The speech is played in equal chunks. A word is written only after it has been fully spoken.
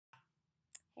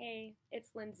Hey,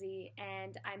 it's Lindsay,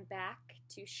 and I'm back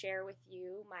to share with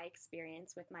you my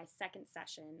experience with my second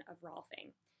session of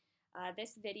Rolfing.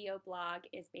 This video blog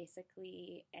is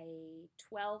basically a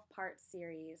 12-part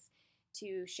series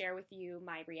to share with you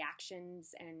my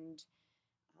reactions and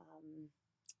um,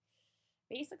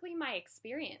 basically my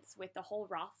experience with the whole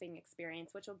Rolfing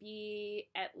experience, which will be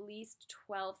at least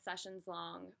 12 sessions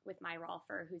long with my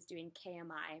Rolfer who's doing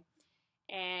KMI.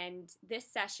 And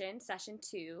this session, session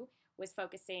 2, was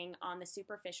focusing on the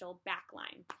superficial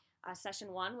backline.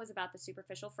 Session 1 was about the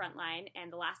superficial front line,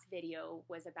 and the last video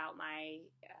was about my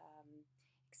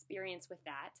experience with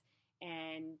that.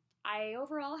 And I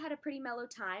overall had a pretty mellow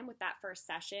time with that first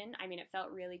session. I mean, it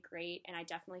felt really great, and I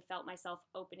definitely felt myself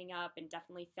opening up and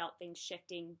definitely felt things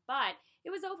shifting, but it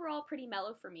was overall pretty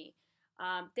mellow for me.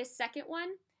 This second one,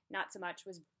 not so much,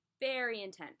 was very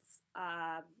intense,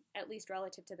 at least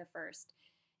relative to the first.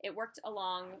 It worked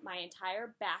along my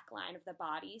entire back line of the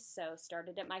body, so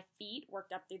started at my feet,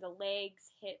 worked up through the legs,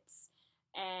 hips,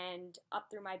 and up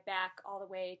through my back all the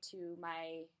way to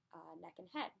my neck and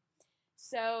head.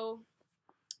 So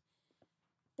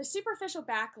the superficial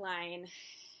back line,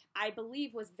 I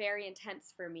believe, was very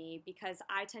intense for me because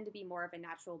I tend to be more of a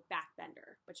natural back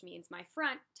bender, which means my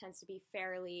front tends to be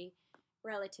fairly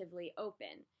relatively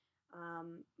open.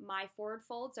 My forward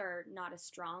folds are not as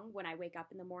strong when I wake up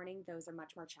in the morning. Those are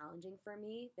much more challenging for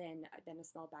me than a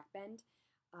small back bend.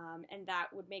 And that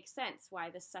would make sense why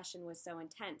this session was so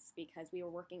intense, because we were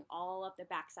working all up the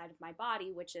backside of my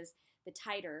body, which is the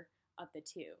tighter of the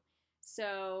two.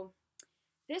 So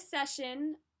this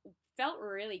session felt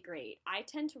really great. I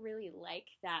tend to really like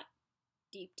that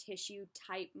deep tissue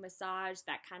type massage,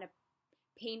 that kind of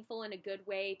painful in a good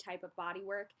way type of body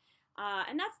work.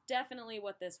 And that's definitely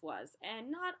what this was,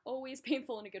 and not always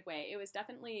painful in a good way. It was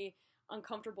definitely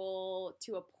uncomfortable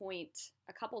to a point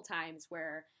a couple times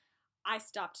where I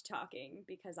stopped talking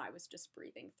because I was just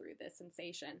breathing through this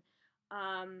sensation.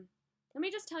 Let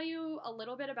me just tell you a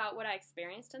little bit about what I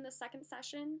experienced in the second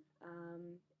session.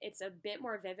 It's a bit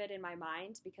more vivid in my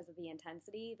mind because of the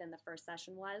intensity than the first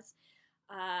session was.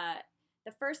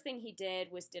 The first thing he did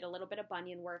a little bit of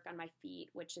bunion work on my feet,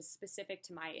 which is specific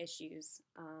to my issues,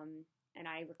 and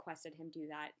I requested him do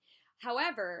that.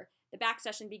 However, the back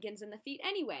session begins in the feet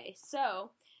anyway,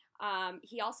 so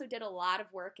he also did a lot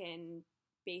of work in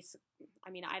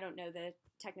I don't know the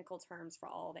technical terms for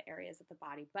all the areas of the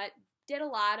body, but did a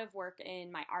lot of work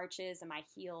in my arches and my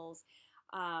heels,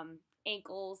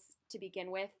 ankles to begin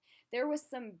with. There was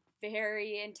some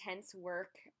very intense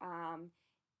work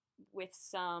with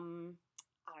some,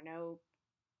 I don't know,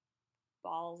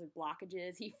 balls or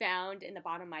blockages he found in the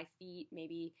bottom of my feet,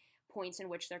 maybe points in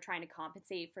which they're trying to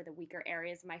compensate for the weaker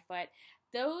areas of my foot.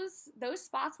 Those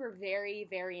spots were very,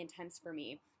 very intense for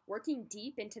me. Working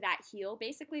deep into that heel,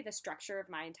 basically the structure of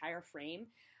my entire frame,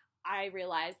 I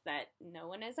realized that no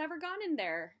one has ever gone in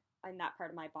there in that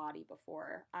part of my body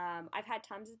before. I've had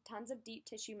tons of deep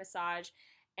tissue massage,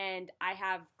 and I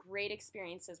have great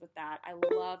experiences with that. I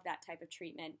love that type of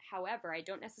treatment. However, I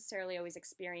don't necessarily always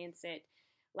experience it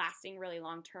lasting really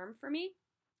long term for me.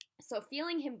 So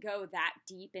feeling him go that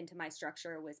deep into my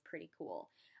structure was pretty cool,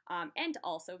 and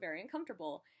also very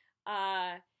uncomfortable.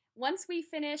 Once we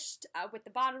finished with the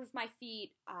bottom of my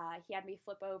feet, he had me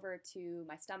flip over to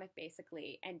my stomach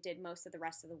basically and did most of the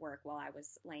rest of the work while I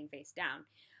was laying face down.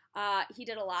 He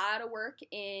did a lot of work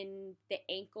in the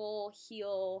ankle,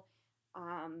 heel,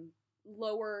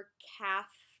 lower calf,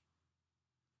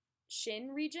 shin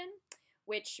region,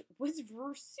 which was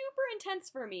super intense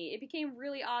for me. It became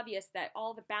really obvious that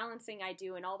all the balancing I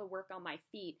do and all the work on my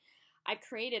feet, I've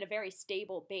created a very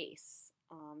stable base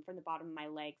from the bottom of my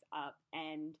legs up.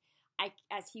 And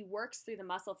as he works through the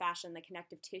muscle fascia and the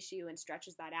connective tissue and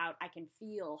stretches that out, I can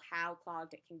feel how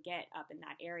clogged it can get up in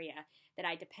that area that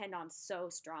I depend on so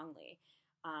strongly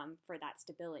for that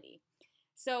stability.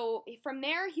 So from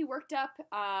there, he worked up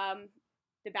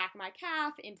the back of my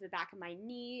calf, into the back of my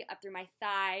knee, up through my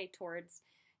thigh, towards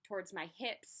my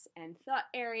hips and thigh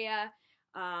area.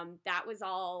 That was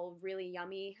all really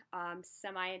yummy,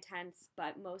 semi-intense,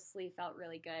 but mostly felt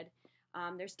really good.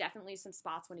 There's definitely some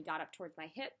spots when he got up towards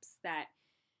my hips that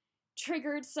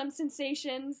triggered some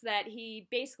sensations that he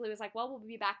basically was like, well, we'll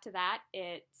be back to that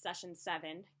at session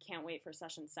 7. Can't wait for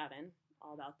session 7.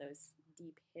 All about those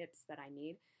deep hips that I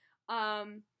need.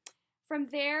 From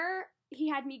there, he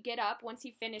had me get up. Once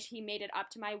he finished, he made it up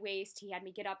to my waist. He had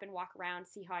me get up and walk around,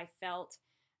 see how I felt.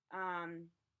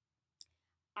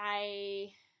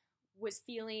 I was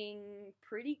feeling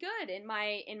pretty good in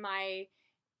my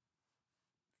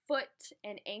foot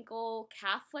and ankle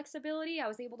calf flexibility. I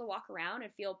was able to walk around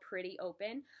and feel pretty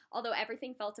open, although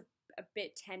everything felt a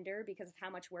bit tender because of how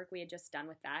much work we had just done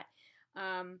with that.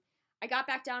 I got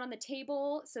back down on the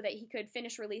table so that he could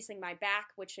finish releasing my back,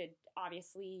 which had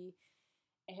obviously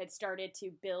it had started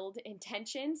to build in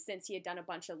tension since he had done a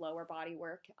bunch of lower body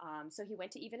work. So he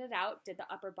went to even it out, did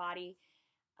the upper body.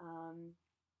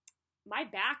 My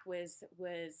back was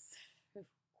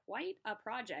quite a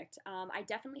project. I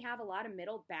definitely have a lot of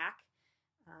middle back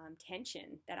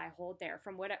tension that I hold there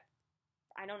from what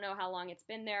I don't know how long it's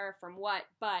been there from what,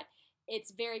 but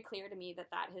it's very clear to me that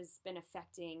that has been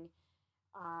affecting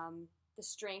the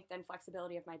strength and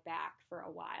flexibility of my back for a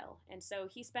while. And so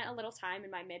he spent a little time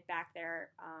in my mid back there,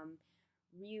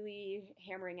 really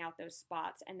hammering out those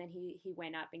spots. And then he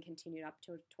went up and continued up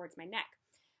towards my neck.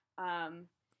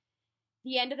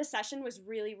 The end of the session was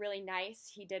really, really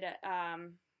nice. He did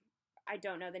I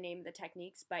don't know the name of the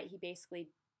techniques, but he basically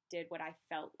did what I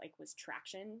felt like was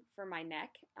traction for my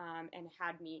neck, and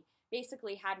had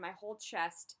my whole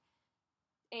chest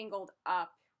angled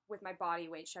up with my body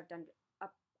weight shoved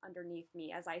up underneath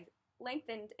me as I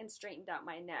lengthened and straightened out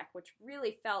my neck, which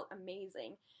really felt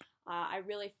amazing. I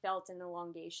really felt an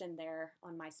elongation there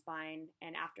on my spine,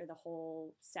 and after the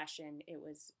whole session, it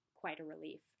was quite a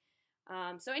relief.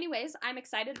 So anyways, I'm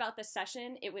excited about this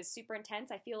session. It was super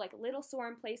intense. I feel like a little sore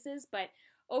in places, but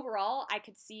overall, I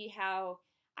could see how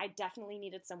I definitely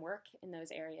needed some work in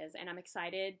those areas, and I'm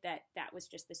excited that that was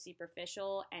just the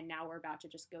superficial, and now we're about to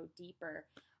just go deeper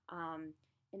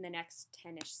in the next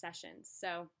 10-ish sessions.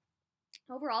 So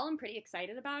overall, I'm pretty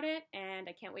excited about it, and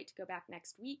I can't wait to go back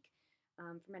next week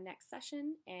for my next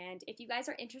session. And if you guys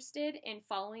are interested in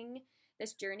following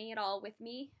this journey at all with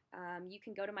me, you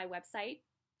can go to my website,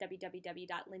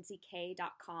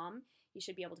 www.lindsayk.com. You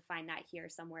should be able to find that here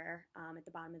somewhere at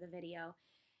the bottom of the video.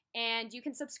 And you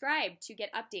can subscribe to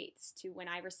get updates to when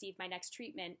I receive my next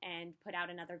treatment and put out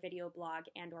another video blog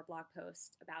and or blog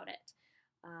post about it.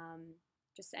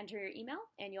 Just enter your email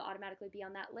and you'll automatically be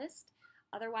on that list.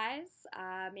 Otherwise,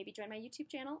 maybe join my YouTube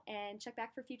channel and check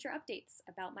back for future updates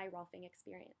about my Rolfing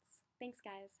experience. Thanks,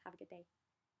 guys. Have a good day.